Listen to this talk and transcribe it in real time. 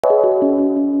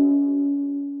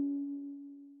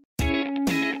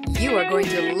You are going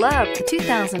to love the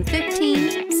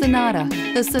 2015 Sonata.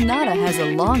 The Sonata has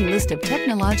a long list of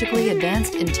technologically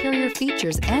advanced interior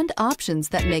features and options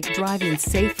that make driving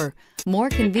safer, more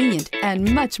convenient,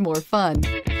 and much more fun.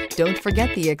 Don't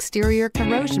forget the exterior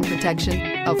corrosion protection,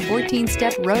 a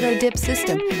 14-step roto-dip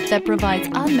system that provides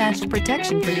unmatched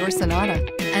protection for your Sonata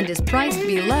and is priced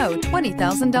below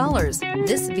 $20,000.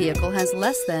 This vehicle has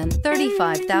less than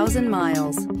 35,000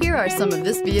 miles. Here are some of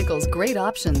this vehicle's great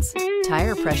options: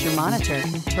 tire pressure monitor,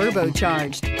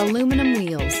 turbocharged, aluminum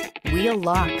wheels, wheel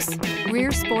locks,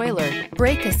 rear spoiler,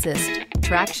 brake assist,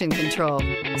 traction control,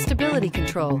 stability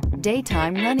control,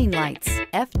 daytime running lights,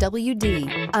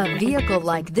 FWD. A vehicle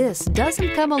like this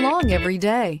doesn't come along every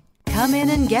day. Come in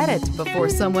and get it before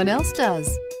someone else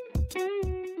does.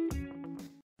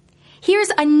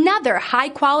 Here's another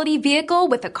high-quality vehicle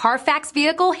with a CARFAX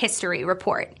Vehicle History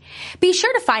Report. Be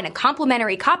sure to find a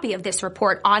complimentary copy of this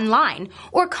report online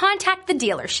or contact the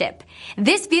dealership.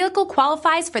 This vehicle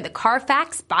qualifies for the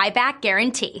CARFAX Buyback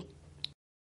Guarantee.